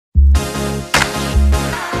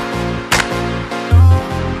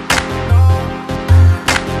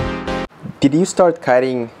Did you start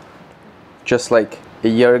kiting just like a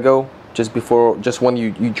year ago, just when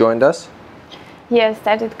you joined us? Yeah, I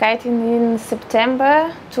started kiting in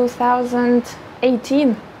September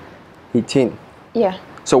 2018. 18. Yeah.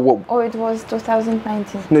 So what? Or it was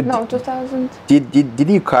 2019. No, 2000. Did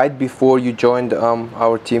you kite before you joined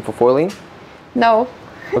our team for foiling? No.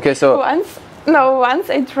 Okay, so once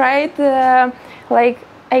I tried, like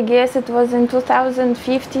I guess it was in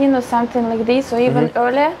 2015 or something like this, or even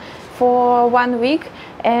earlier, for 1 week,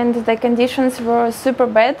 and the conditions were super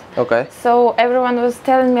bad. Okay. So everyone was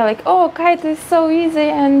telling me like, oh, kite is so easy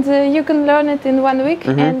and you can learn it in 1 week.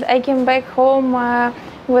 And I came back home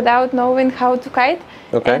without knowing how to kite.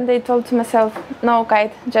 Okay. And I told to myself, no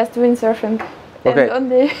kite, just windsurfing. Okay.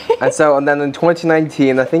 And then in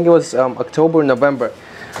 2019, I think it was October, November.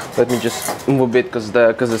 Let me just move a bit because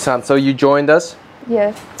the sun. So you joined us.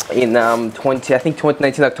 Yes. In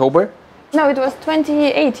 2019 October. No, it was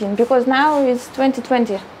 2018 because now it's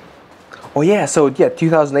 2020. Oh yeah, so yeah,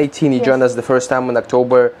 2018 you joined us the first time in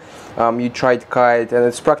October. You tried kite, and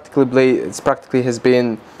it's practically has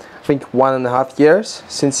been, I think, 1.5 years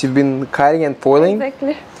since you've been kiting and foiling.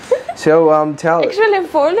 Exactly. So Actually,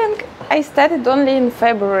 foiling I started only in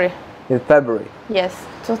February. In February. Yes,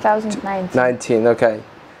 2019. 19, okay.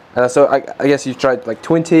 And so I guess you tried like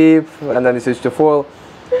 20, and then you switched to foil.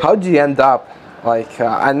 How did you end up? Like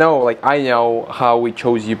I know how we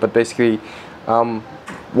chose you, but basically,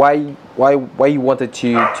 why you wanted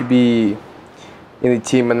to be in the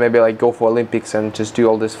team and maybe like go for Olympics and just do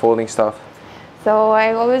all this foiling stuff? So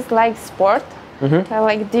I always like sport. I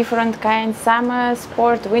like different kinds, summer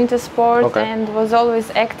sport, winter sport, and was always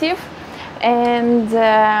active. And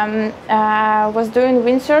was doing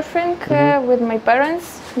windsurfing with my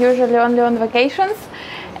parents, usually only on vacations.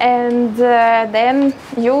 And then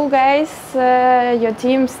you guys, your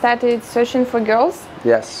team started searching for girls.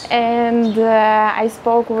 Yes. And I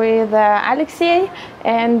spoke with Alexei,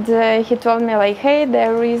 and he told me like, hey,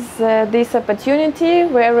 there is this opportunity.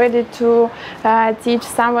 We're ready to teach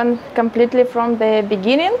someone completely from the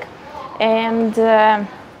beginning. And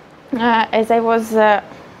as I was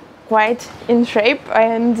quite in shape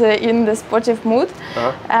and in the sportive mood,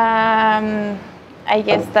 I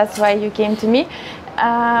guess that's why you came to me.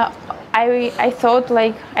 I thought,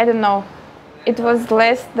 like, I don't know, it was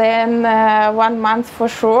less than 1 month for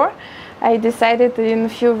sure. I decided in a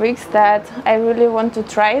few weeks that I really want to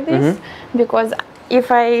try this, because if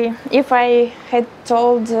I had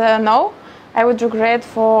told no, I would regret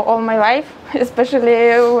for all my life,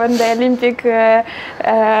 especially when the Olympic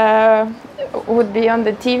would be on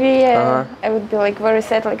the TV. I would be like very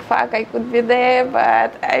sad, like fuck, I could be there,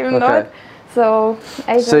 but I'm not. So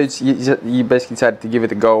you basically decided to give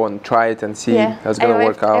it a go and try it and see how it's gonna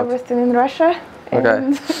work out. Everything in Russia.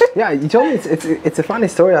 Okay. Yeah, you told me it's a funny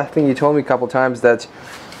story. I think you told me a couple times that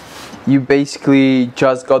you basically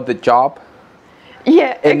just got the job.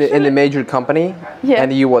 Yeah. In a major company. Yeah.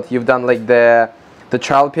 And you've done like the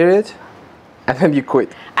trial period, and then you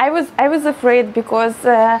quit. I was afraid because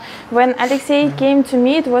when Alexei came to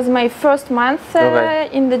me, it was my first month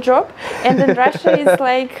in the job, and in Russia it's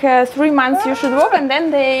like 3 months you should work, and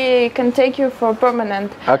then they can take you for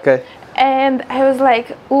permanent. Okay. And I was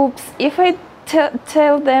like, oops, if I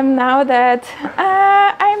tell them now that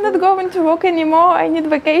I'm not going to work anymore, I need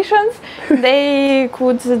vacations, they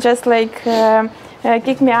could just like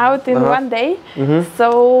kick me out in 1 day.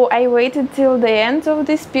 So I waited till the end of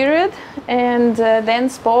this period, and then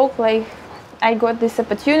spoke like I got this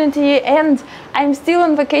opportunity, and I'm still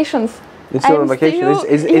on vacations. You're still on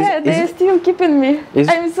vacation? They're still keeping me.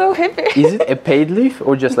 I'm so happy. Is it a paid leave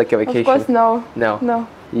or just like a vacation? Of course, no. No. No.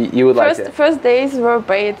 You would like it? First days were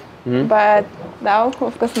paid, but now,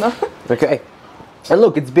 of course, no. Okay. And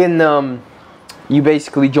look, it's been, you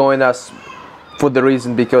basically joined us for the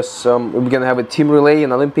reason because we're gonna have a team relay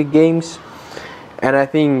in Olympic Games, and I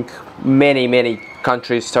think many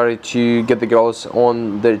countries started to get the girls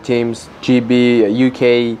on their teams. GB,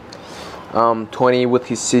 UK, 20 with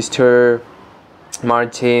his sister,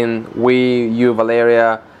 Martin, you,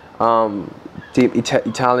 Valeria,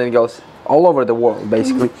 Italian girls all over the world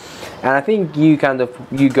basically. And I think you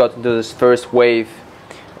got into this first wave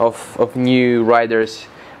of new riders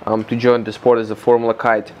to join the sport as a Formula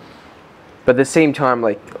Kite. But at the same time,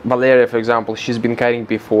 like Valeria, for example, she's been kiting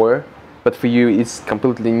before, but for you it's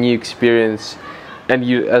completely new experience. And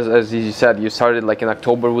you, as you said, you started like in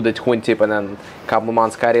October with the twin tip, and then a couple of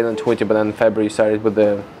months kiting on twin tip, and then in February you started with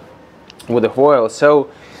the foil. So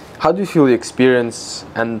how do you feel the experience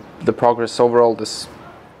and the progress overall this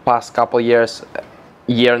past couple of years,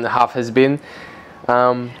 year and a half has been?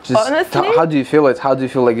 Just Honestly? how do you feel it? How do you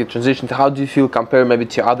feel like the transition? How do you feel compared maybe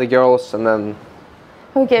to other girls? And then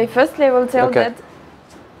Okay, firstly I will tell Okay. that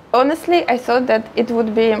honestly I thought that it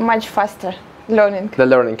would be much faster learning. the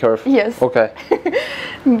learning curve. Yes. Okay.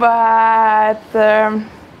 But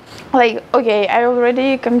like okay, I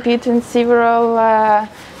already compete in several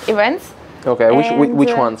events. Okay. And,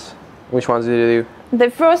 Which ones? Which ones did you do? The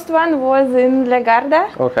first one was in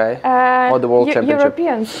Legarda. Okay. Or the World Championship.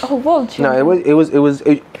 Europeans. Oh, World No,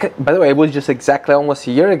 Championship. By the way, it was just exactly almost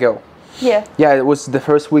a year ago. Yeah. Yeah, it was the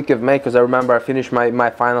first week of May because I remember I finished my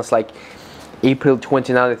finals like April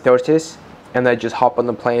 29th, 30th, and I just hopped on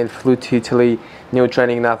the plane, flew to Italy, no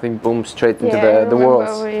training, nothing, boom, straight into the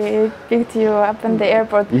Worlds. We picked you up in the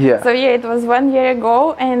airport. Yeah. So yeah, it was 1 year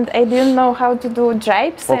ago, and I didn't know how to do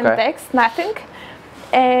jibes and Okay. text, nothing.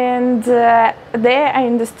 And there I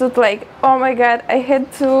understood like, oh my god, I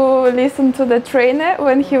had to listen to the trainer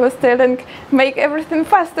when he was telling, make everything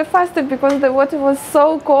faster, faster, because the water was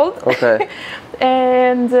so cold. Okay.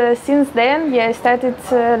 And since then, yeah, I started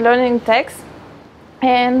learning text.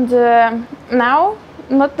 And now,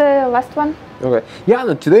 not the last one. Okay. Yeah,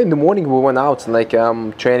 no, today in the morning we went out and like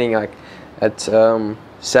training like at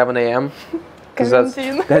 7 a.m. Because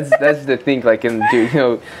Quarantine. that's the thing. Like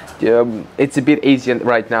it's a bit easier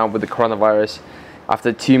right now with the coronavirus.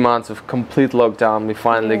 After 2 months of complete lockdown, we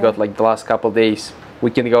finally Yeah. got like the last couple of days. We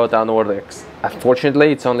can go down Nordics.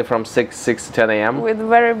 Unfortunately, it's only from 6 to 10 a.m. With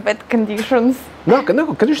very bad conditions. No,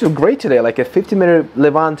 conditions were great today. Like a 50-minute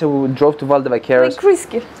Levante, we drove to Valdevaqueros. Like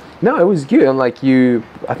risky. No, it was good. And like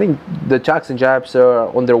I think the chucks and jabs are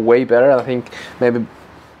on their way better. I think maybe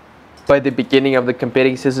by the beginning of the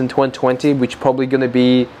competing season 2020, which probably going to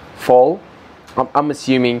be fall. I'm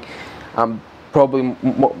assuming probably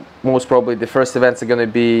most probably the first events are going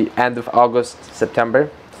to be end of August, September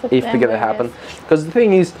if they're going to happen. Yes. Because the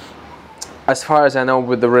thing is, as far as I know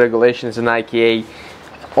with the regulations in IKA,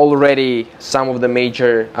 already some of the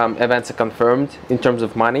major events are confirmed in terms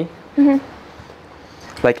of money.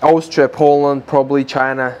 Like Austria, Poland, probably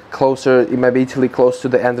China, closer, maybe Italy close to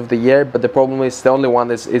the end of the year. But the problem is the only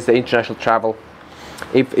one is the international travel.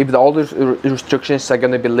 If all the restrictions are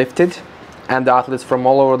going to be lifted and the athletes from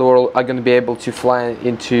all over the world are going to be able to fly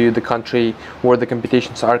into the country where the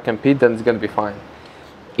competitions are compete, then it's going to be fine.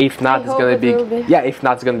 If not, it's going to be, yeah, if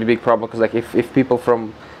not, it's going to be a big problem because like if people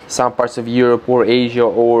from some parts of Europe or Asia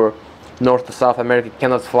or North or South America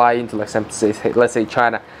cannot fly into like let's say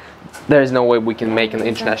China, there is no way we can make an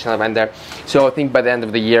international event there. So I think by the end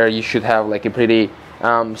of the year you should have like a pretty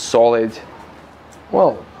solid,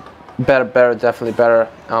 well, definitely better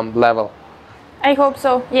level. I hope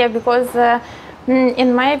so, yeah, because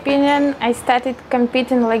in my opinion I started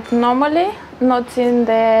competing like normally, not in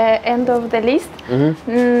the end of the list.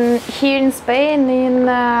 Here in Spain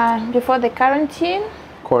before the quarantine,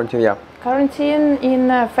 Yeah. Quarantine in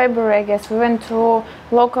February, I guess. We went to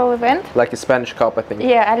local event. Like a Spanish Cup, I think.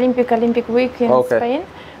 Yeah, Olympic week in Spain.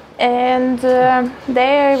 And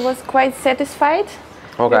there I was quite satisfied.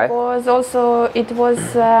 Okay. Because also it was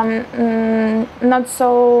not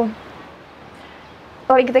so...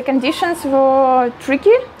 Like the conditions were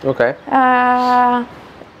tricky. Okay.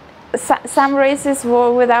 Some races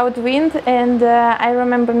were without wind, and I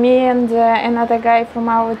remember me and another guy from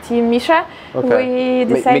our team, Misha, we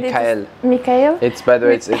decided Mikhail. It's by the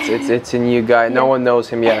way, it's a new guy. No one knows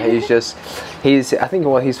him yet. He's I think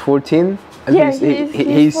he's 14. And yeah,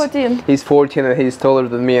 he's 14. He's 14 and he's taller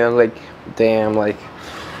than me. And I'm like, damn, like,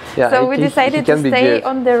 yeah. So we decided to stay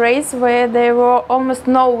on the race where there were almost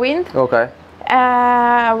no wind. Okay.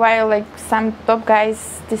 While like some top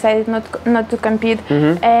guys decided not to compete,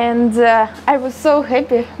 and I was so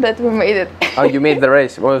happy that we made it. Oh, you made the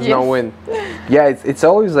race. Well, there's no wind. Yeah, it's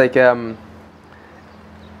always like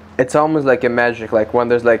it's almost like a magic. Like when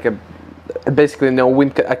there's like basically no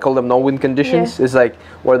wind. I call them no wind conditions. Yeah. It's like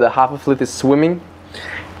where the half of fleet is swimming,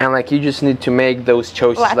 and like you just need to make those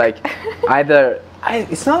choices. Luck. Like either.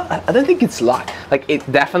 It's not. I don't think it's luck. Like it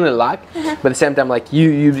definitely luck, but at the same time, like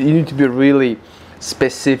you need to be really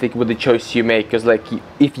specific with the choice you make. Because like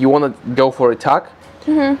if you want to go for a tuck,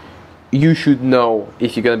 you should know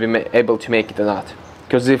if you're gonna be able to make it or not.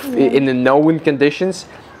 Because if in the no wind conditions,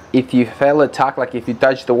 if you fail a tuck, like if you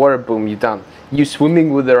touch the water, boom, you're done. You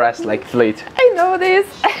swimming with the rest like fleet. I know this.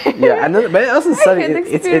 Yeah, I know, but also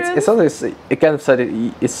it's also it kind of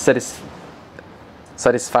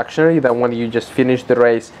satisfactory that when you just finish the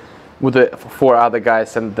race with the 4 other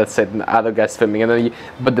guys and that's it, and other guys swimming, and then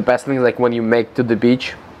but the best thing is like when you make to the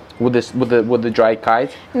beach with the dry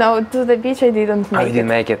kite. No, to the beach I didn't make it. Oh, you didn't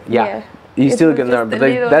make it. Yeah. You It still was can just learn, a but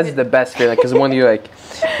like, little that's bit. the best feeling because when you like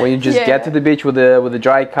when you just Yeah. get to the beach with the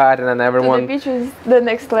dry kite and then To everyone the beach is the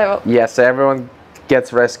next level. so everyone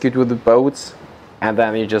gets rescued with the boats, and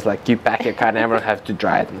then you just like you pack your kite and everyone have to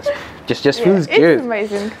dry it. And just Yeah, feels it's good.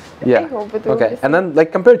 amazing. Yeah. I hope it will Okay. be And then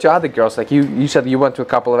like compared to other girls, like you said you went to a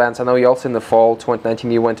couple events. I know you also in the fall 2019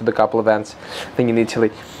 you went to the couple events, I think in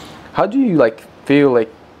Italy. How do you like feel like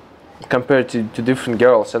compared to different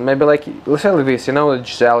girls? And maybe like let's say like this, you know,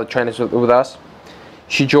 Giselle trains with us.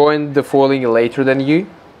 She joined the foiling later than you,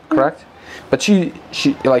 correct? But she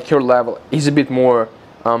like her level is a bit more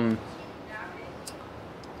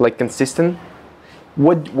like consistent.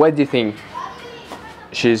 What do you think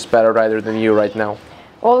she's better rider than you right now?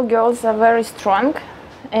 All girls are very strong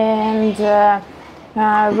and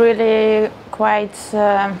really quite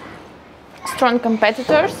strong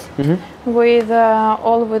competitors with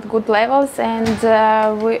all with good levels, and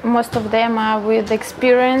most of them are with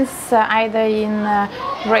experience either in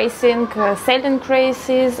racing, sailing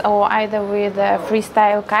races, or either with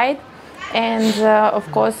freestyle kite. And of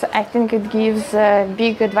course, I think it gives a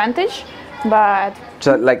big advantage. But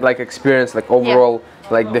So like experience, like overall,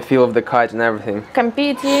 like the feel of the kite and everything.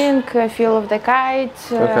 competing, feel of the kite,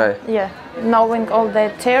 Okay. yeah, knowing all the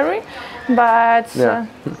theory, but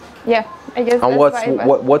yeah, I guess And that's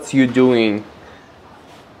why. what's you doing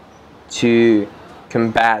to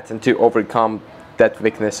combat and to overcome that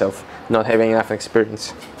weakness of not having enough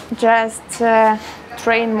experience? Just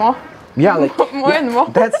train more. Yeah, like More and more.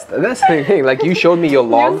 That's the thing. Like you showed me your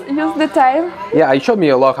log. Use the time. Yeah, you showed me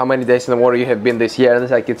your log. How many days in the water you have been this year, and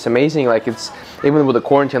it's like it's amazing. Like it's even with the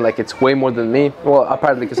quarantine, like it's way more than me. Well,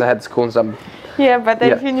 apparently because I had school and some. Yeah, but I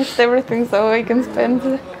Yeah. finished everything, so I can spend.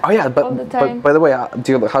 Oh yeah, all the time. but by the way,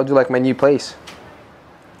 how do you like my new place?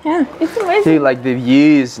 Yeah, it's See, amazing. like the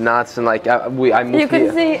view is nuts, and like I moved You can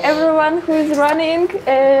here. see everyone who is running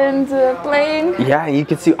and playing. Yeah, you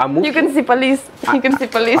can see I moved. You can see police. You can see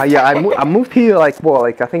police. Yeah, I moved here like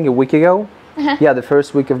I think a week ago. Yeah, the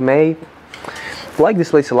first week of May. I like this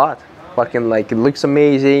place a lot. Fucking like it looks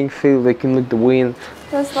amazing. Feel they can look the wind.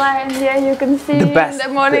 Just like, yeah, you can see The best- in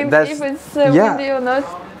the morning that's- if it's yeah. windy or not.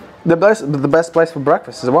 The best place for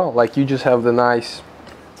breakfast as well. Like you just have the nice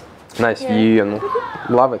Yeah. view and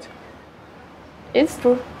love it. It's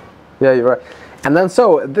true. Yeah, you're right. And then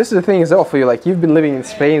so this is the thing as well for you. Like you've been living in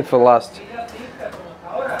Spain for the last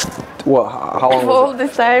how long was All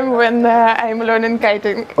this time when I'm learning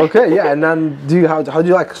kiting. it? Okay, yeah. And then how do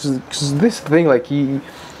you like? Cause this thing like you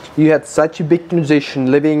had such a big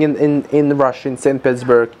transition living in Russia in St.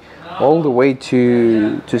 Petersburg, all the way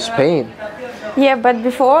to Spain. Yeah, but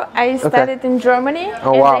before I studied in Germany,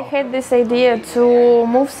 Oh, and wow. I had this idea to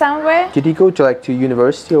move somewhere. Did you go to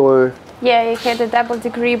university or Yeah, I had a double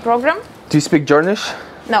degree program. do you speak Gernish?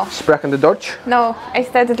 No, Sprechen the Deutsch? no, I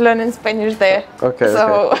started learning Spanish there. Okay,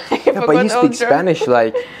 So I Yeah, but you forgot all speak German. Spanish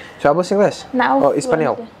like. ¿Tú hablas inglés? Now. Oh,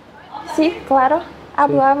 español. fluently. Sí, claro.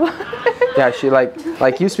 Hablo. Yeah, she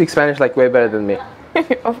like you speak Spanish like way better than me.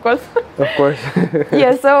 Of course. Of course.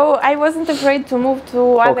 Yeah, so I wasn't afraid to move to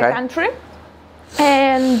other Okay. country,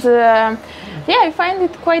 and yeah, I find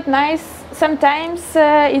it quite nice. Sometimes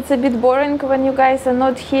it's a bit boring when you guys are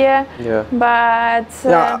not here, Yeah. but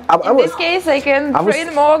Yeah, I in was- this case I can I was-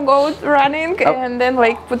 train more, go running, and then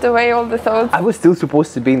like put away all the thoughts. I was still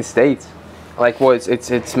supposed to be in the States. Like what?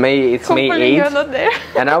 It's May Hopefully you're 8th, not there.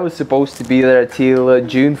 and I was supposed to be there till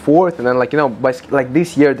June 4th, and then like like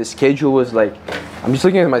this year the schedule was like, I'm just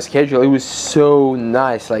looking at my schedule. It was so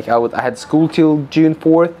nice. Like I had school till June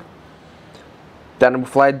 4th. Then I would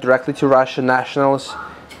fly directly to Russia Nationals,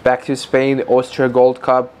 back to Spain, Austria Gold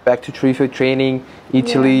Cup, back to Trifa training,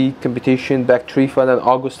 Italy competition, back to Trifa, then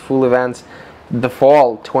August full events. The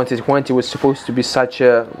fall 2020 was supposed to be such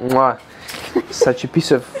a such a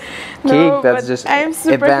piece of cake No, that's but just I'm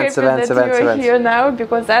super events, happy events, that events, you're events. here now,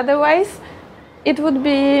 because otherwise it would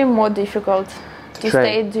be more difficult to train.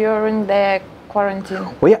 stay during the quarantine.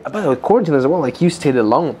 Well, yeah, but with quarantine as well, like you stayed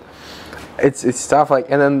alone. It's tough. Like,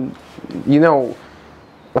 and then you know,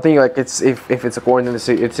 I think like it's if it's a quarantine,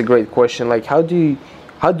 it's a great question. Like, how do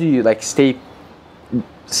you like stay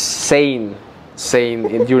sane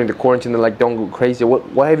during the quarantine and like don't go crazy?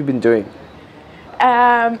 What have you been doing?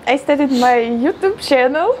 I started my YouTube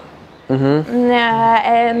channel,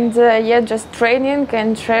 and yeah, just training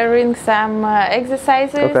and sharing some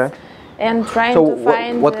exercises, Okay. and trying So to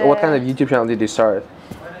find what kind of YouTube channel did you start?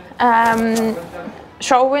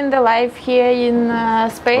 showing the life here in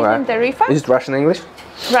Spain, in Tarifa. Is it Russian English?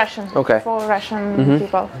 Russian, Okay. for Russian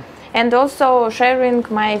people. And also sharing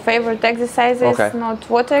my favorite exercises, Okay. not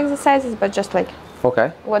water exercises, but just like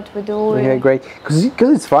Okay. what we do. Yeah, great. Because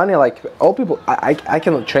it's funny. Like all people, I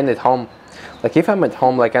cannot train at home. Like if I'm at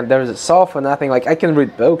home, like and there's a sofa, nothing. Like I can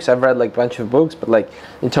read books. I've read like a bunch of books, but like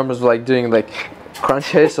in terms of like doing like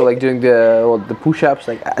crunches or like doing the push-ups,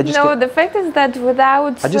 like I just No, the fact is that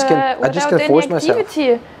without I just can any force myself.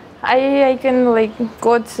 activity, I can like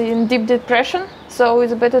got in deep depression. So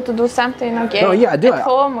it's better to do something No, yeah, I do. at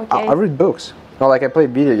home. Okay. I read books. No, like I play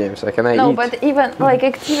video games. Like and I No, eat. but even like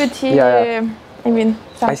activity. Yeah. I mean,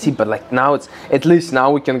 I see, but like now it's at least now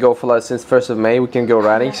we can go for like since 1st of May we can go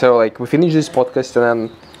riding. So like we finish this podcast and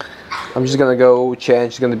then I'm just gonna go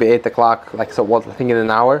change. It's gonna be 8 o'clock. Like so, what I think in an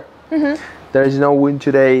hour. There is no wind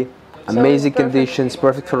today. Amazing perfect. conditions,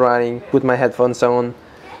 perfect for running. Put my headphones on,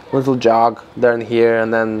 little jog there and here,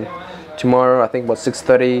 and then tomorrow I think about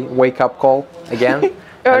 6:30 wake up call again.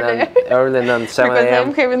 Early. Early and then 7 because a.m.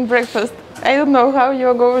 I'm having breakfast. I don't know how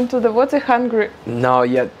you're going to the water hungry. No,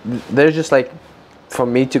 yeah, there's just like for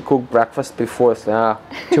me to cook breakfast before it's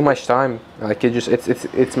too much time. Like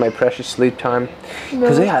it's my precious sleep time.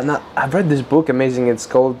 Because I've read this book amazing. It's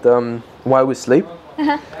called Why We Sleep.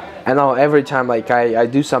 And now every time like I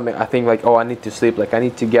do something, I think like, oh, I need to sleep. Like I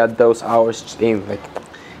need to get those hours in, like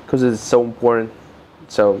because it's so important.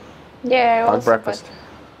 So Yeah, also, breakfast.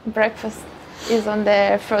 but breakfast is on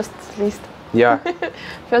the first list. Yeah.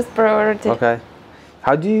 First priority. Okay.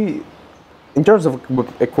 How do you, in terms of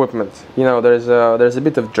equipment, you know, there's a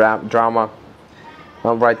bit of drama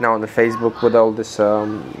right now on the Facebook with all this,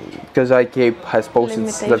 because KITE has posted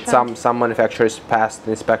that some manufacturers passed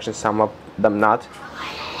the inspection, some of them not.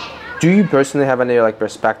 Do you personally have any like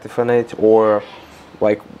perspective on it, or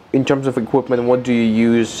like in terms of equipment, what do you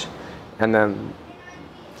use, and then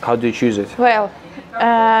how do you choose it? Well,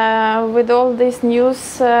 with all this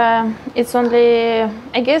news, it's only,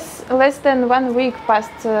 I guess, less than 1 week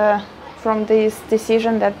passed from this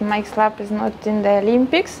decision that Mike's Lab is not in the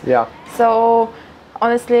Olympics. Yeah. So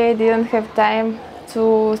honestly, I didn't have time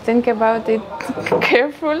to think about it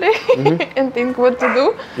carefully and think what to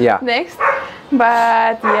do next.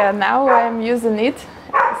 But yeah, now I'm using it,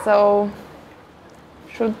 so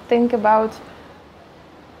should think about.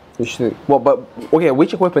 You should, well, but okay,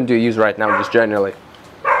 which equipment do you use right now, just generally?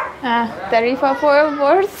 Tarifa foil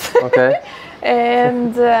boards. Okay.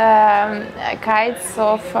 And kites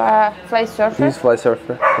of fly surfer. Use fly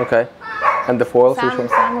surfer. Okay. And the foils?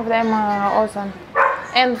 Some of them are awesome.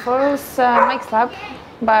 And foils Mike's Lab,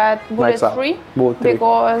 but bullet-free.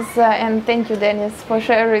 Because and thank you, Denis, for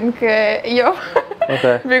sharing your.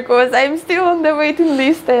 Okay. Because I'm still on the waiting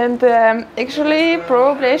list, and actually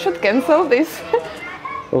probably I should cancel this.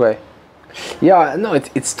 Okay. Yeah, no,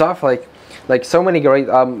 it's tough. Like so many great.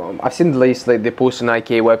 I've seen the list. Like they post on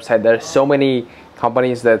IKEA website. There's so many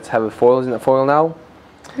companies that have a foil now,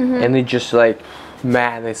 and it's just like,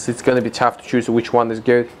 man, it's gonna be tough to choose which one is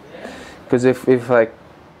good. Because if like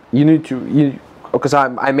you need to because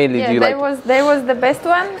I mainly do like. There was the best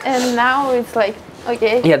one, and now it's like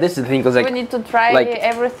okay. Yeah, this is the thing. Cause like we need to try like,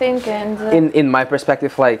 everything and. In my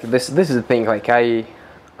perspective, like this is the thing. Like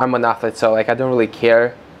I'm an athlete, so like I don't really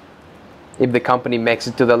care if the company makes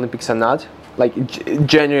it to the Olympics or not. Like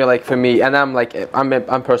generally, like for me, and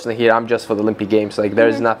I'm personally here. I'm just for the Olympic Games. Like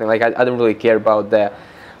there's nothing. Like I don't really care about the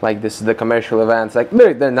commercial events. Like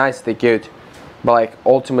they're nice, they're good, but like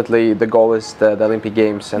ultimately the goal is the Olympic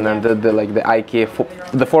Games, and then the IKEA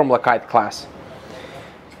the Formula KITE class.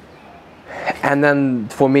 And then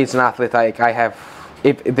for me, it's an athlete. Like I have,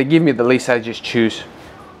 if they give me the list, I just choose.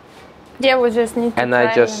 Yeah, we just need to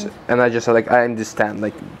I just like I understand.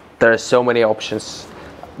 Like there are so many options.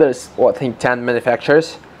 There's I think 10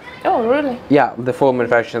 manufacturers. Oh really? Yeah, the full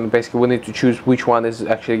manufacturer. And basically, we need to choose which one is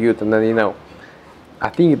actually good, and then I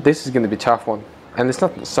think this is going to be a tough one, and it's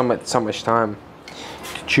not so much time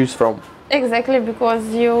to choose from. Exactly, because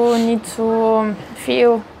you need to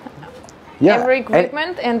feel every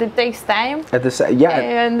equipment, and it takes time. At the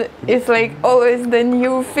and it's like always the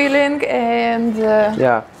new feeling, and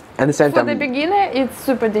and the same for time, the beginner, it's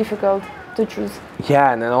super difficult to choose.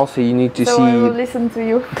 Yeah, and then also you need to see. So I will listen to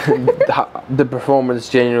you. the performance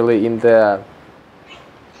generally in the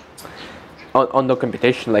on the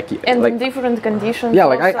competition, like in different conditions. Yeah,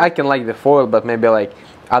 like I can like the foil, but maybe like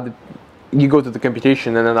you go to the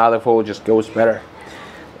competition and then other foil just goes better,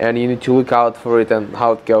 and you need to look out for it and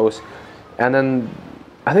how it goes. And then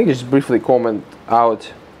I think just briefly comment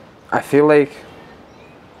out. I feel like.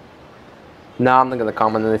 No, I'm not gonna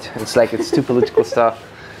comment on it. It's like it's too political stuff.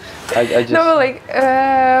 I just no, like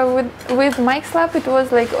with Mike's Lab, it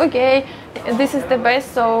was like okay, this is the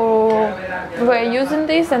best, so we're using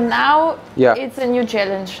this, and now it's a new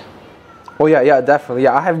challenge. Oh yeah, definitely.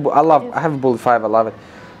 Yeah, I have a Bullet 5. I love it.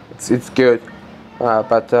 It's good,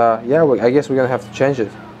 but I guess we're gonna have to change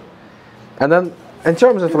it. And then in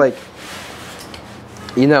terms of like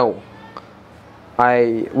you know,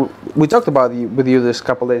 we talked about with you this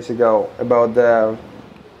couple days ago about the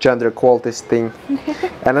gender equalities thing,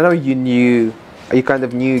 and I know you kind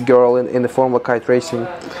of knew a girl in the Formula Kite racing,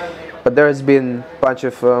 but there has been a bunch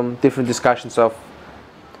of different discussions of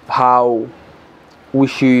how we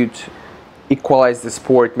should equalize the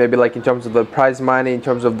sport, maybe like in terms of the prize money, in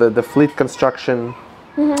terms of the fleet construction,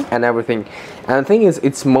 and everything. And the thing is,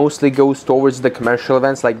 it's mostly goes towards the commercial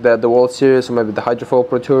events like the World Series or maybe the Hydrofoil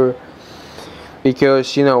Pro Tour,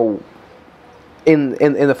 because you know, in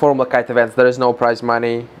the Formula Kite events there is no prize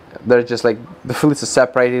money. They're just like the fleets are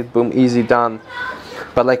separated, boom, easy, done.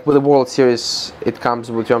 But like with the World Series, it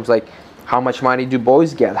comes with terms like how much money do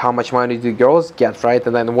boys get, how much money do girls get, right?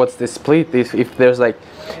 And then what's the split? If there's like,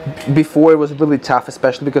 before it was really tough,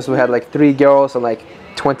 especially because we had like 3 girls and like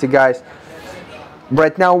 20 guys.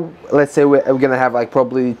 Right now, let's say we're gonna have like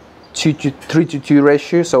probably 3 to 2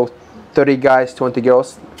 ratio, so 30 guys, 20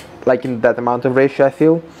 girls, like in that amount of ratio, I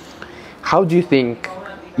feel. How do you think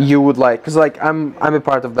you would like? Because like I'm a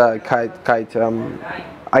part of the kite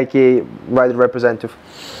IK rider representative,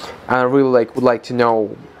 and I really would like to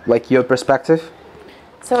know like your perspective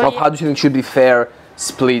of how do you think should be fair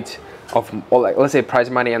split of, or like let's say prize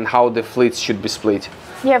money, and how the fleets should be split.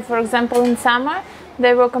 Yeah, for example, in summer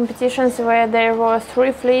there were competitions where there were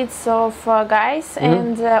 3 fleets of guys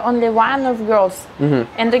and only 1 of girls.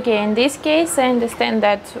 And again, in this case, I understand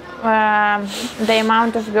that the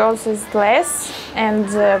amount of girls is less, and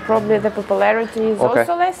probably the popularity is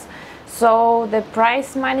also less. So the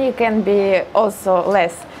prize money can be also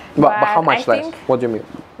less. But how much less? What do you mean?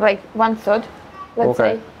 Like 1/3, let's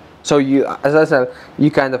say. So you, as I said,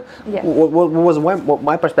 you kind of, what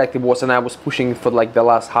my perspective was, and I was pushing for like the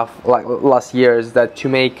last years, that to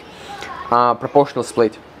make proportional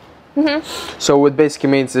split. So what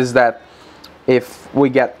basically means is that if we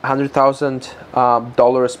get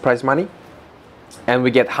 $100,000 prize money, and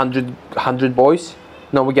we get 100 boys,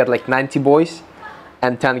 no, we get like 90 boys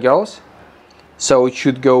and 10 girls. So it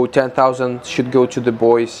should go 10,000 should go to the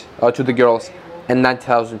boys or to the girls, and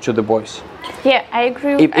 90,000 to the boys. Yeah, I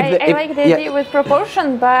agree. I like the idea with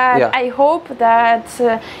proportion, but I hope that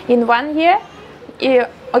in 1 year,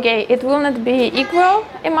 okay, it will not be equal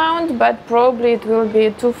amount, but probably it will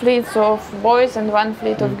be 2 fleets of boys and 1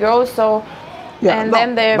 fleet of girls. So, and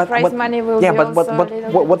then the prize money will be also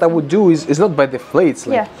what I would do is not by the fleets.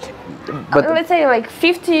 Like, but let's say like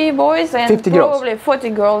 50 boys and 50 probably girls. 40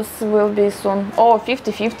 girls will be soon, or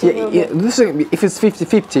 50-50. If it's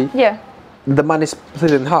 50-50, the money is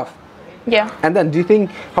split in half. Yeah. And then do you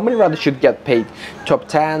think, how many riders should get paid? Top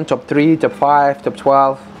 10, top 3, top 5, top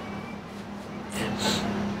 12?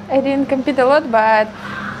 I didn't compete a lot, but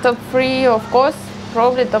top 3 of course,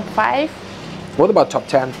 probably top 5. What about top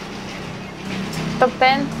 10? Top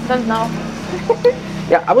 10, don't know.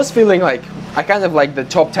 Yeah, I was feeling like, I kind of like the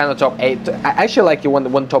top 10 or top 8. I actually like it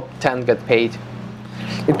when top 10 get paid.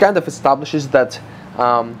 It kind of establishes that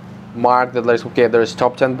mark that there's, okay, there's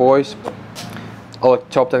top 10 boys or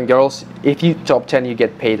top 10 girls. If you top 10, you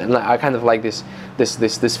get paid, and I kind of like this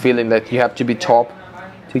feeling that you have to be top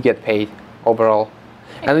to get paid overall.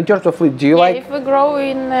 And in terms of fleet, do you like? If we grow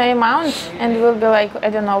in amount and we'll be like,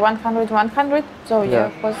 I don't know, 100, so yeah,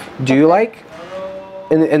 of course. Do you like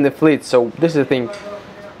in the fleet? So this is the thing.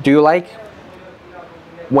 Do you like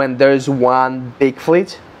when there's one big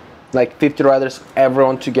fleet, like 50 riders,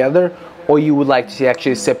 everyone together, or you would like to see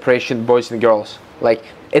actually separation, boys and girls? Like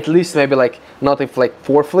at least maybe like not if like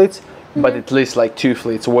 4 fleets, but at least like 2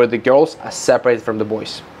 fleets where the girls are separated from the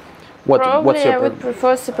boys. Probably I would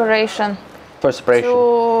prefer separation. For separation.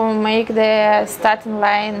 To make the starting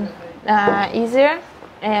line easier,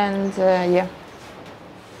 and yeah.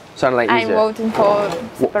 Something like easier. I'm voting for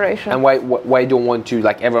separation. And why don't want to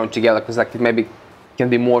like everyone together? Because like it maybe can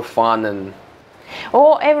be more fun and.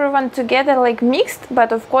 Or everyone together, like mixed,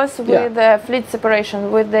 but of course with the fleet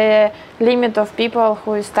separation, with the limit of people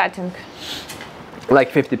who is starting.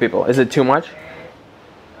 Like 50 people. Is it too much?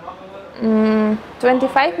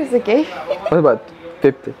 25 is okay. What about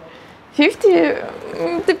 50? 50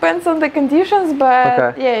 depends on the conditions,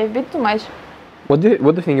 but yeah, a bit too much. What do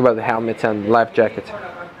you think about the helmet and life jacket?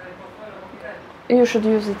 You should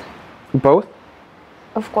use it. Both?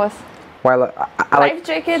 Of course. While life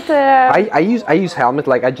jacket. I use helmet.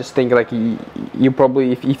 Like I just think like you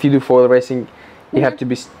probably if you do foil racing, you have to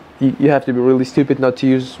be really stupid not to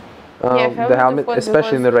use the helmet,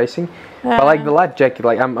 especially in the racing. But like the life jacket,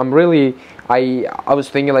 like I'm really I was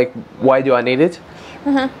thinking like why do I need it?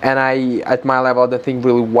 And at my level I don't think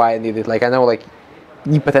really why I need it. Like I know like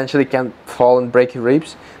you potentially can fall and break your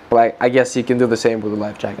ribs, but like, I guess you can do the same with the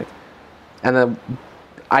life jacket. And then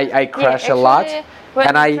I crash a actually, lot. When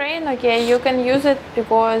And you train, okay, you can use it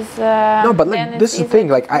because no, but then like this is it's the thing.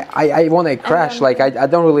 easy Like I when I crash, then- like I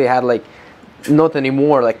don't really have like, not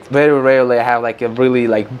anymore. Like very rarely I have like a really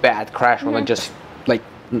like bad crash when I just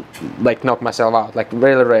like knock myself out. Like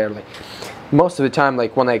really rarely. Most of the time,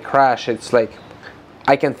 like when I crash, it's like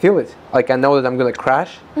I can feel it. Like I know that I'm gonna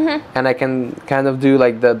crash, and I can kind of do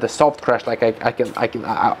like the soft crash. Like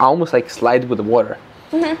I almost like slide with the water,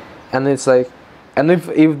 and it's like. And if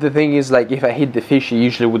the thing is like if I hit the fish, it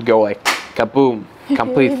usually would go like kaboom,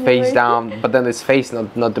 complete face down. But then it's face,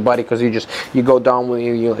 not the body, because you go down when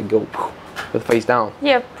you like go with face down.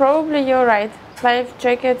 Yeah, probably you're right. Life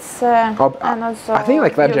jackets are not so I think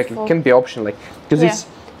like life jacket useful. can be option, like because Yeah.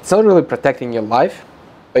 it's not really protecting your life,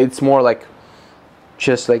 but it's more like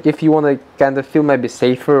just like if you want to kind of feel maybe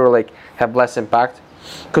safer or like have less impact.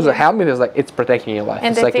 Because the helmet is like it's protecting your life.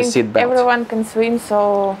 And it's I like a think seat belt. everyone can swim,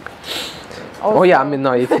 so. Oh yeah, I also- mean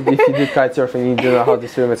no. If you do kite surfing, you don't know how to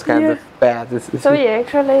swim. It's kind of bad. It's So yeah,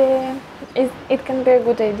 actually, it can be a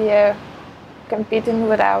good idea competing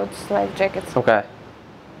without life jackets. okay.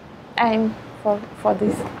 I'm for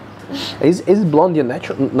this. Is blonde your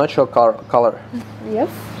natural color? Yes.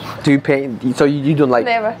 Do you paint? So you don't like?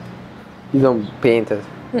 Never. You don't paint it?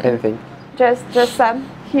 Anything? Just sun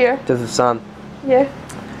here. Just the sun. Yeah.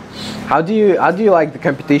 How do you like the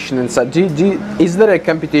competition inside? Is there a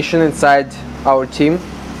competition inside our team?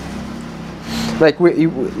 Like we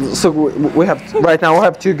have right now we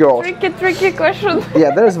have two girls. Tricky question.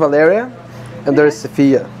 Yeah, there's Valeria and there's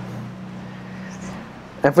Sofia.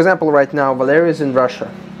 And for example, right now Valeria is in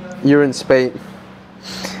Russia, you're in Spain.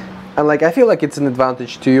 And like I feel like it's an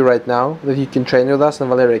advantage to you right now that you can train with us and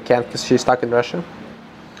Valeria can't because she's stuck in Russia.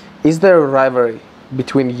 Is there a rivalry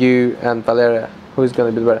between you and Valeria? Who is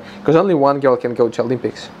going to be better? Because only one girl can go to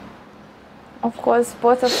Olympics. Of course,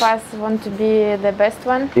 both of us want to be the best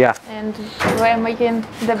one. Yeah. And we're making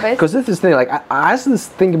the best. Because this is the thing, like I asked this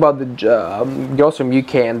thing about the girls from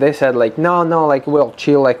UK, and they said like no, like we'll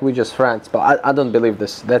chill, like we're just friends. But I don't believe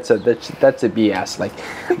this. That's a BS. Like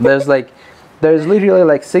there's literally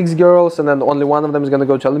like 6 girls, and then only one of them is gonna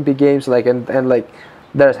go to Olympic Games. Like and like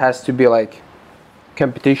there has to be like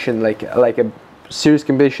competition, like a serious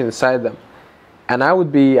competition inside them. And I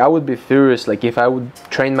would be furious like if I would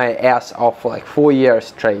train my ass off for like 4 years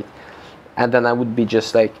straight, and then I would be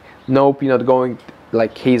just like, nope, you're not going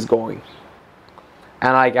like he's going.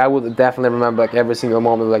 And like I would definitely remember like every single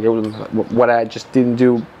moment like it was what I just didn't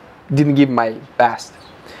give my best.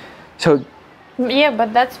 So yeah,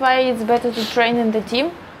 but that's why it's better to train in the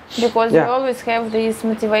team, because Yeah. you always have this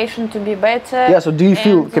motivation to be better. yeah, so do you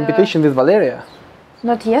feel and, competition with Valeria?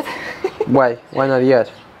 Not yet. Why not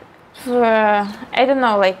yet? I don't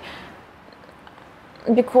know, like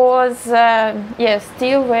because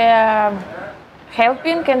still we're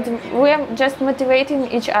helping and we're just motivating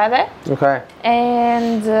each other, Okay.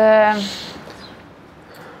 and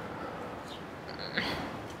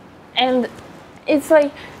it's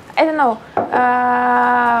like I don't know.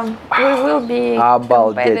 We will be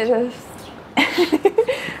About it. competitors.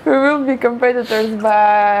 We will be competitors,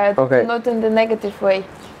 but Okay. not in the negative way.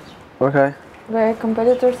 Okay. We're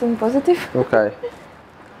competitors in positive. Okay.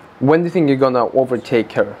 When do you think you're gonna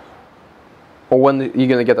overtake her? Or when you're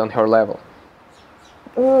gonna get on her level?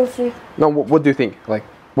 We will see. No, what do you think? Like,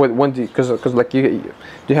 when do you, cause like do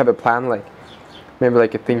you have a plan? Like, maybe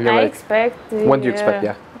like a thing I like, expect. when do you expect,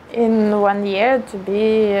 yeah? In 1 year to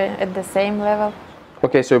be at the same level.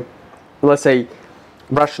 Okay, so let's say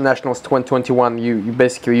Russian Nationals 2021, you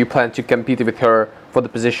basically you plan to compete with her for the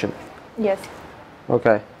position. Yes.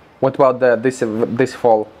 Okay. What about this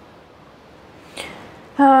fall?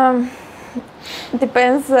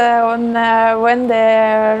 Depends on when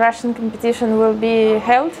the Russian competition will be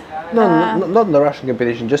held. No, not in the Russian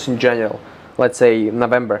competition, just in general. Let's say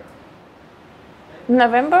November.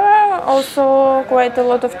 November, also quite a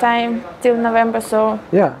lot of time till November, so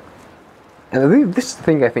Yeah. And I think this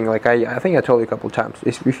thing, I think I told you a couple of times,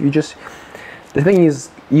 is if you just, the thing is,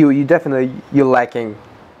 you definitely, you're lacking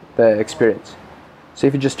the experience. So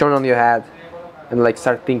if you just turn on your head and like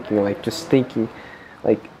start thinking, like just thinking,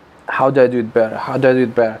 like, how do I do it better? How do I do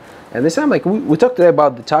it better? And this time, like, we talked today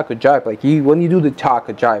about the taco jibe. Like, when you do the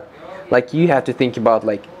taco jibe, like, you have to think about,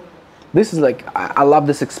 like, this is like, I love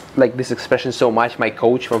this this expression so much. My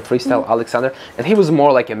coach from freestyle, Alexander, and he was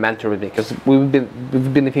more like a mentor with me because we've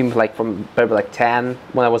been with him like from probably like 10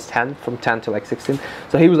 when I was 10, from 10 to like 16.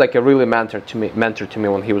 So he was like a really mentor to me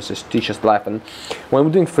when he was just teaching us life. And when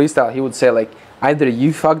we're doing freestyle, he would say like, either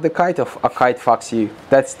you fuck the kite or a kite fucks you.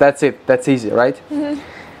 That's it. That's easy, right?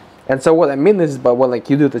 And so what I mean is, but when like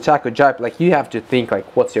you do the tack or jibe, like you have to think like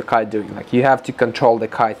what's your kite doing. Like you have to control the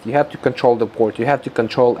kite, you have to control the board, you have to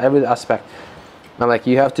control every aspect, and like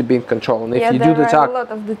you have to be in control. And if you do the tack, a lot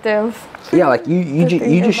of details. Yeah, like you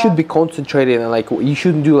just should be concentrated, and like you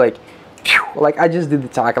shouldn't do like I just did the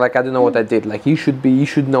tack, like I don't know what I did. Like you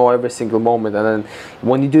should know every single moment, and then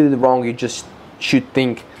when you do it wrong, you just should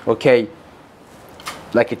think, okay,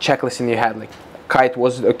 like a checklist in your head, like kite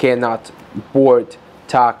was okay or not, board,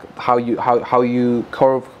 tack, how you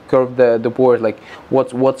curve the board, like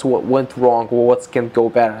what went wrong, or what can go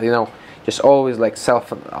better, you know. Just always like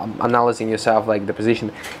self analyzing yourself, like the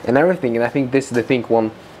position and everything. And I think this is the thing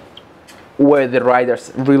where the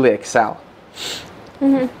riders really excel.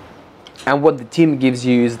 And what the team gives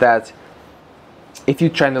you is that if you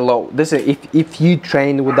train alone, if you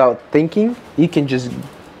train without thinking, you can just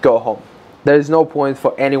go home. There is no point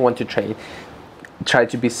for anyone to try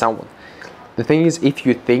to be someone. The thing is, if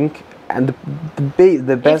you think, and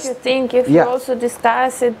the best. If you think, if you also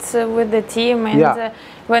discuss it with the team, and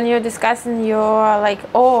when you're discussing, you're like,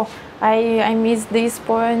 oh, I missed this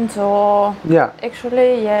point, or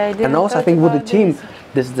actually, I didn't. And also, I think with the team,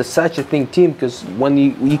 there's such a thing, team, because when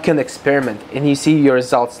you can experiment and you see your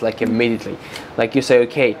results like immediately, like you say,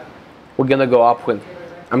 okay, we're gonna go upwind,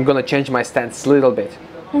 I'm gonna change my stance a little bit,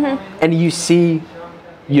 and you see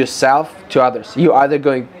yourself to others. You're either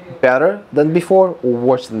going better than before or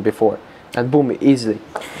worse than before, and boom, easily.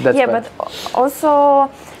 That's but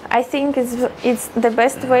also I think it's the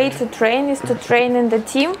best way to train is to train in the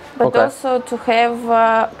team, but also to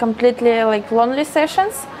have completely like lonely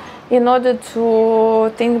sessions, in order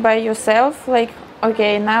to think by yourself, like,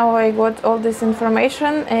 okay, now I got all this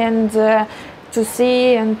information, and to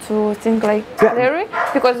see and to think like clearly,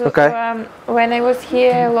 because when I was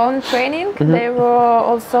here alone training, there were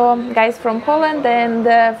also guys from Holland and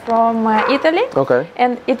from Italy,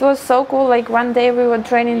 and it was so cool. Like one day we were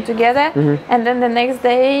training together, and then the next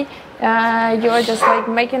day you're just like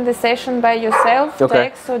making the session by yourself,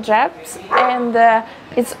 tacks or jabs, and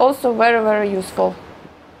it's also very, very useful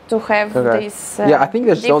to have this. I think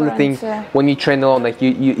that's the only thing when you train alone, like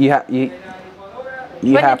you have.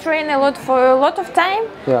 When you train a lot for a lot of time,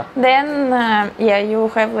 then you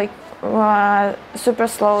have like super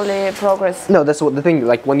slowly progress. No, that's what the thing.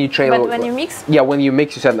 Like when you train, but when you mix, when you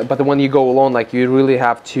mix, you said. But when you go alone, like you really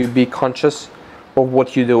have to be conscious of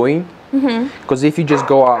what you're doing. Because if you just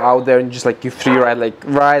go out there and just like you free ride, like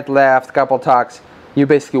right, left, couple tacks, you're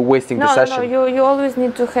basically wasting the session. No, you always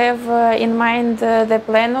need to have in mind the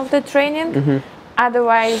plan of the training.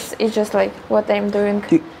 Otherwise, it's just like what I'm doing.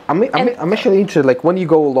 I'm actually interested, like when you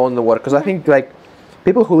go alone in the water, because I think like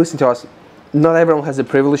people who listen to us, not everyone has the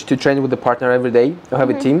privilege to train with a partner every day or have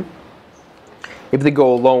a team. If they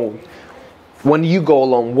go alone, when you go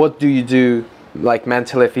alone, what do you do, like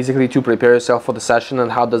mentally, physically, to prepare yourself for the session,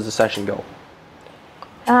 and how does the session go?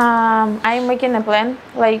 I'm making a plan,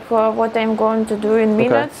 like what I'm going to do in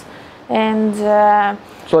minutes, and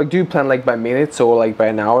so like, do you plan like by minutes or like by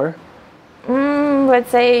an hour?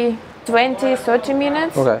 Let's say 20-30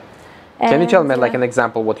 minutes. Can you tell me like an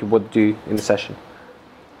example what you would do in the session?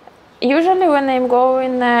 Usually when I'm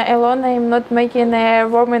going alone, I'm not making a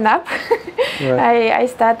warming up. I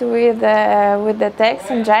start with the tacks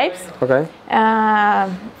and jibes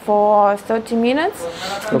for 30 minutes,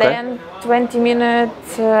 then 20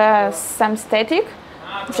 minutes some static,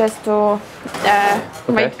 just to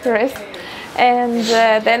make rest, and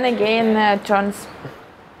then again turns.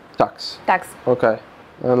 Tacks.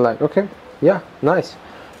 And like nice.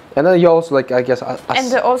 And then you also like, I guess,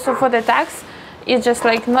 and also for the tacks, it's just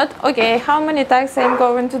like not okay. How many tacks I'm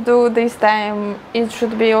going to do this time? It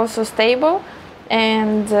should be also stable,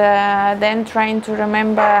 and then trying to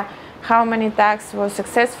remember how many tacks were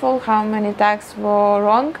successful, how many tacks were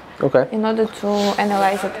wrong. In order to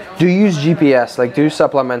analyze it. Do you use GPS? Like, do you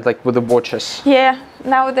supplement like with the watches? Yeah.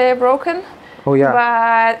 Now they're broken.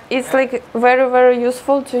 But it's like very, very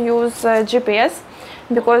useful to use GPS,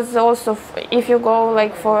 because also if you go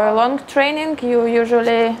like for a long training, you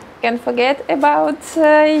usually can forget about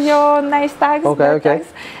your nice tags.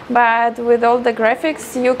 Tags. But with all the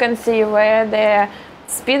graphics, you can see where the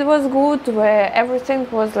speed was good, where everything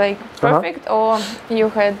was like perfect, or you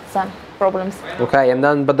had some problems. And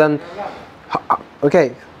then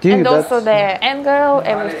and also the angle,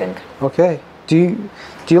 everything.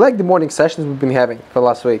 Do you like the morning sessions we've been having for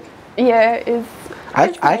last week? Yeah,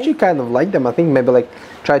 I actually kind of like them. I think maybe like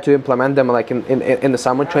try to implement them like in the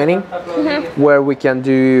summer training, where we can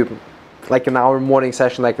do like an hour morning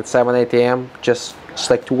session like at 7-8 a.m. just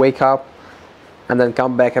like to wake up and then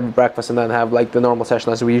come back, have breakfast, and then have like the normal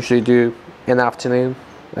session as we usually do in the afternoon.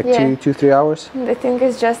 Like Yeah. 3 hours? The thing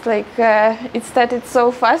is just like it started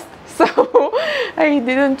so fast, so I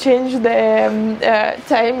didn't change the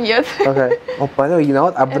time yet. Okay. Oh, by the way, you know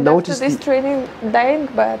what? I've And after noticed this training dying,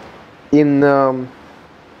 but in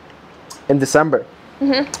December,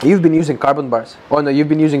 you've been using carbon bars. Oh no, you've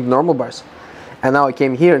been using normal bars. And now I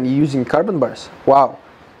came here and you're using carbon bars. Wow.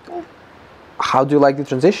 How do you like the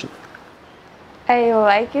transition? I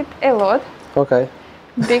like it a lot Okay.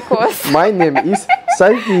 because My name is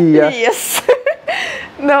Sofia. yes,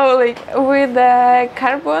 no, like with the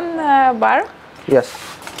carbon bar. Yes.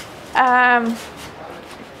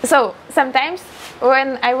 So sometimes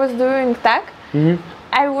when I was doing tag,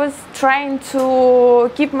 I was trying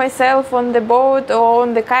to keep myself on the boat or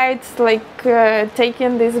on the kites, like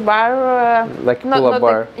taking this bar. Like pull a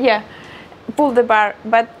bar. Yeah, pull the bar.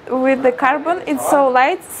 But with the carbon, it's so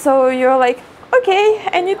light, so you're like, okay,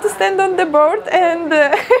 I need to stand on the board and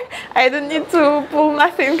I don't need to pull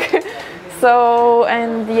nothing. So,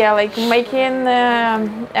 and yeah, like making,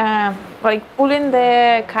 like pulling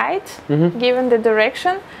the kite, given the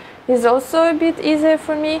direction, is also a bit easier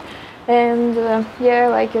for me. And yeah, I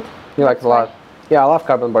like it. You like it a lot. Yeah, I love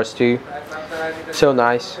carbon bars too. So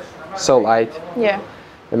nice, so light. Yeah.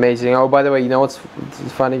 Amazing. Oh, by the way, you know what's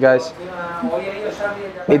funny, guys?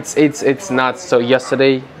 It's nuts. So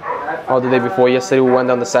yesterday, or the day before yesterday, we went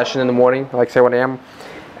on the session in the morning, like 7 a.m.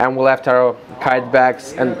 and we left our kite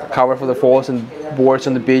bags and cover for the falls and boards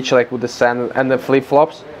on the beach, like with the sand and the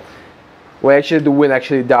flip-flops. We actually, the wind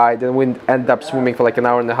actually died, and we ended up swimming for like an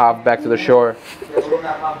hour and a half back to the shore.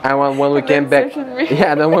 And when we came back,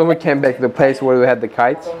 yeah, and then when we came back to the place where we had the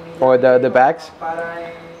kites or the bags,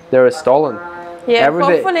 they were stolen. Yeah,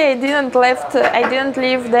 Everything. hopefully I didn't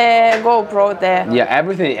leave the GoPro there. Yeah,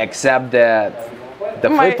 everything except the My-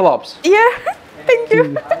 flip-flops. Yeah, thank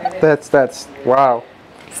you. That's wow.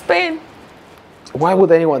 Spain. Why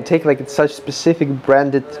would anyone take like such specific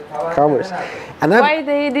branded covers? And Why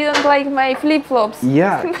they didn't like my flip-flops?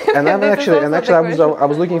 yeah, and I'm This is actually also the question. I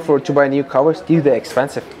was looking for to buy new covers. Dude, they're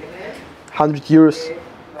expensive. 100 euros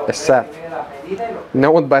a set. No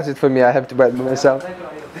one buys it for me. I have to buy it myself.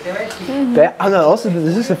 But, oh no, also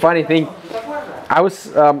this is a funny thing.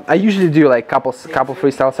 I usually do like couple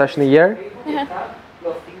freestyle session a year,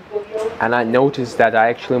 and I noticed that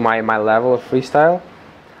my level of freestyle,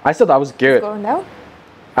 I thought I was good. Going down?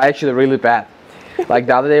 I actually really bad. Like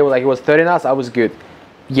the other day, like it was 30 knots, I was good.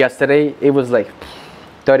 Yesterday, it was like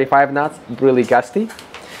 35 knots, really gusty.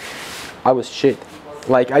 I was shit.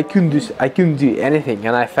 Like I couldn't do anything,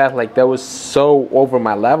 and I felt like that was so over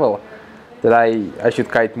my level that I should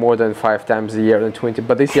kite more than 5 times a year than 20.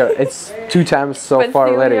 But this year, it's 2 times so But far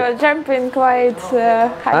still already. you're jumping quite high.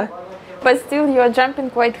 Huh? But still you're jumping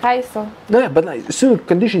quite high, so. No, but like, soon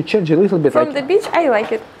condition changed a little bit. From Like, the beach, I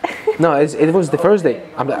like it. no, it was the first day.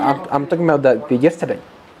 I'm talking about the yesterday.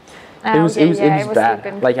 Ah, It was okay, it was yeah, bad.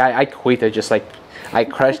 sleeping. Like I quit. I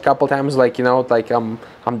crashed a couple times. Like you know, like I'm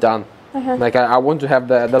done. Like I want to have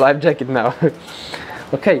the life jacket now.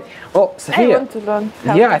 Okay. Well, I Sofia. want to learn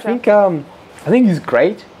how Yeah, to I jump. think it's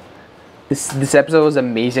great. This episode was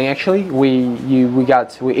amazing. Actually, we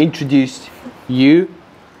introduced you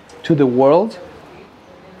to the world,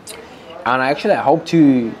 and I hope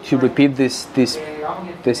to repeat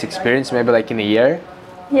this experience maybe like in a year.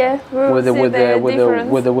 Yeah, we'll with see the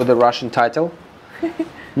difference. with the Russian title,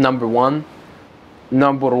 number one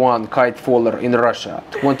kitefoiler in Russia,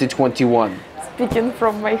 2021. Speaking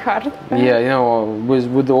from my heart. Yeah, you know,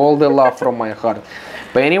 with all the love from my heart.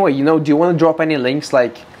 But anyway, you know, do you want to drop any links?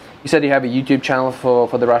 Like you said, you have a YouTube channel for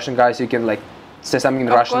the Russian guys. You can like say something in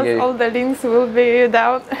Of Russian. course, all the links will be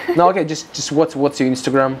down. No, okay, just what's your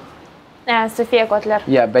Instagram? Sofia Kotlyar.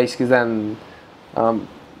 Yeah, basically then.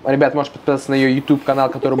 Ребят, можешь подписаться на ее YouTube канал,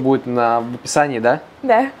 который будет в описании, да?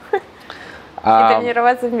 Да. И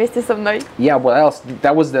тренироваться вместе со мной. Yeah, what else?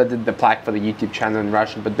 That was the plaque for the YouTube channel in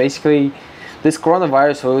Russian. But basically, this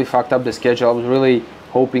coronavirus really fucked up the schedule. I was really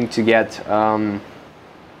hoping to get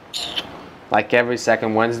like every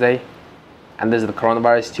second Wednesday, and there's the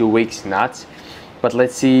coronavirus, 2 weeks, nuts. But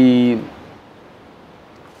let's see.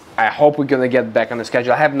 I hope we're gonna get back on the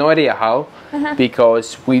schedule. I have no idea how,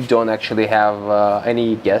 because we don't actually have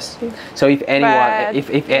any guests. So if anyone, But if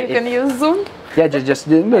you can use Zoom. yeah,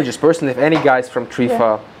 just personally, if any guys from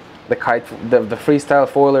Trifa, the kite, the freestyle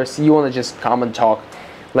foilers, you wanna just come and talk,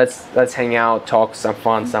 let's hang out, talk some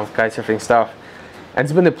fun, some kite surfing stuff. And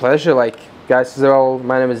it's been a pleasure. Like guys, as well,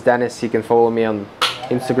 my name is Denis. You can follow me on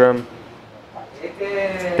Instagram.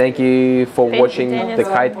 Thank you for Thank you, watching Denis. the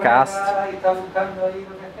kite cast.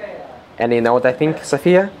 And you know what I think,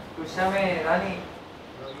 Sofia?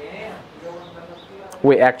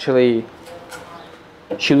 We actually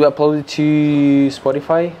Should we upload it to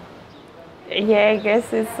Spotify? Yeah, I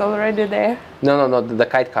guess it's already there. No, the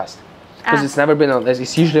KiteCast. Because it's never been on,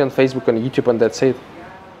 it's usually on Facebook and YouTube and that's it.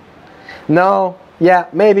 No, yeah,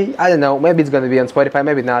 maybe, I don't know, maybe it's gonna be on Spotify,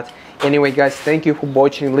 maybe not. Anyway guys, thank you for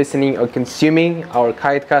watching, listening or consuming our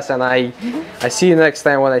KiteCast, and I see you next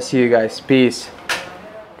time when I see you guys. Peace.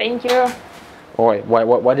 Thank you. Oh wait,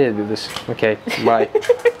 why did I do this? Okay, bye.